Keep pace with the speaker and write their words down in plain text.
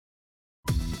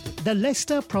the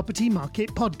Leicester Property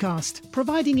Market Podcast,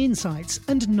 providing insights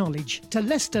and knowledge to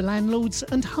Leicester landlords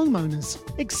and homeowners,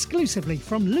 exclusively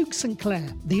from Luke St Clair,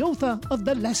 the author of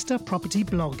the Leicester Property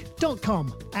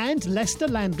Blog.com and Leicester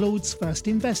Landlords First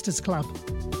Investors Club.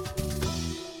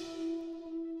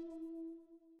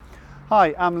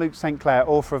 Hi, I'm Luke St Clair,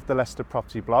 author of the Leicester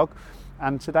Property Blog,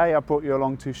 and today I brought you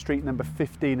along to street number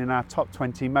 15 in our top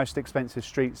 20 most expensive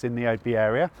streets in the OB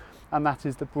area, and that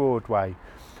is the Broadway.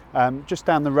 Just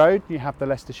down the road you have the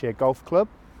Leicestershire Golf Club,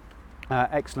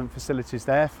 excellent facilities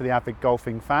there for the avid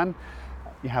golfing fan.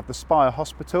 You have the Spire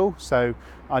Hospital, so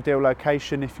ideal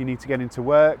location if you need to get into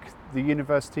work, the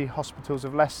University Hospitals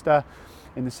of Leicester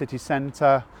in the city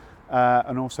centre,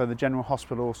 and also the General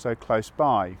Hospital also close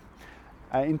by.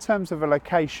 In terms of a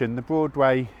location, the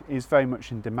Broadway is very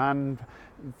much in demand,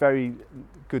 very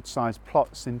good sized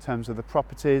plots in terms of the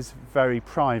properties, very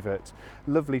private,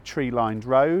 lovely tree-lined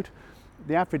road.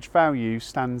 The average value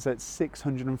stands at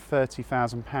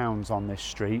 £630,000 on this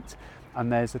street,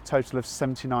 and there's a total of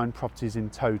 79 properties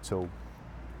in total.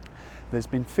 There's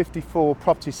been 54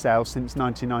 property sales since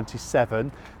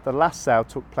 1997. The last sale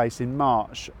took place in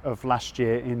March of last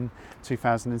year in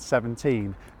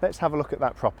 2017. Let's have a look at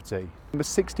that property. Number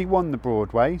 61, the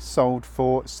Broadway, sold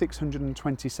for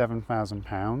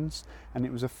 £627,000, and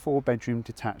it was a 4-bedroom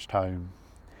detached home.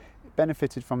 It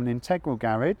benefited from an integral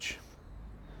garage,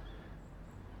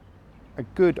 a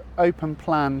good open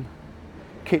plan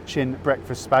kitchen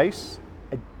breakfast space,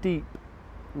 a deep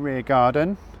rear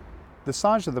garden. The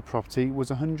size of the property was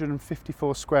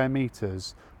 154 square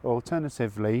metres, or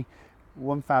alternatively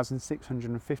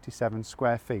 1,657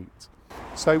 square feet.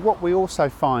 So what we also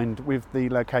find with the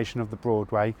location of the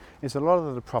Broadway is a lot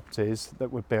of the properties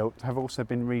that were built have also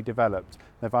been redeveloped.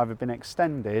 They've either been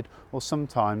extended or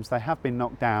sometimes they have been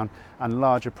knocked down and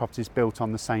larger properties built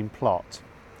on the same plot.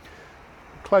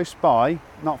 Close by,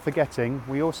 not forgetting,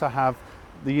 we also have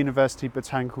the University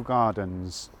Botanical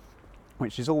Gardens,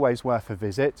 which is always worth a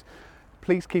visit.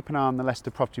 Please keep an eye on the Leicester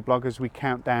Property Blog as we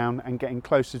count down and getting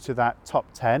closer to that top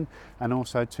 10 and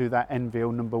also to that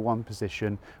enviable number 1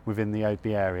 position within the OB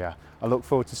area. I look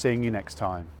forward to seeing you next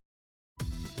time.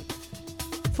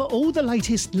 For all the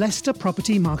latest Leicester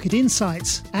property market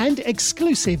insights and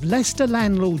exclusive Leicester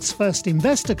Landlords First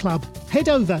Investor Club, head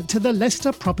over to the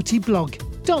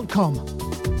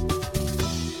leicesterpropertyblog.com.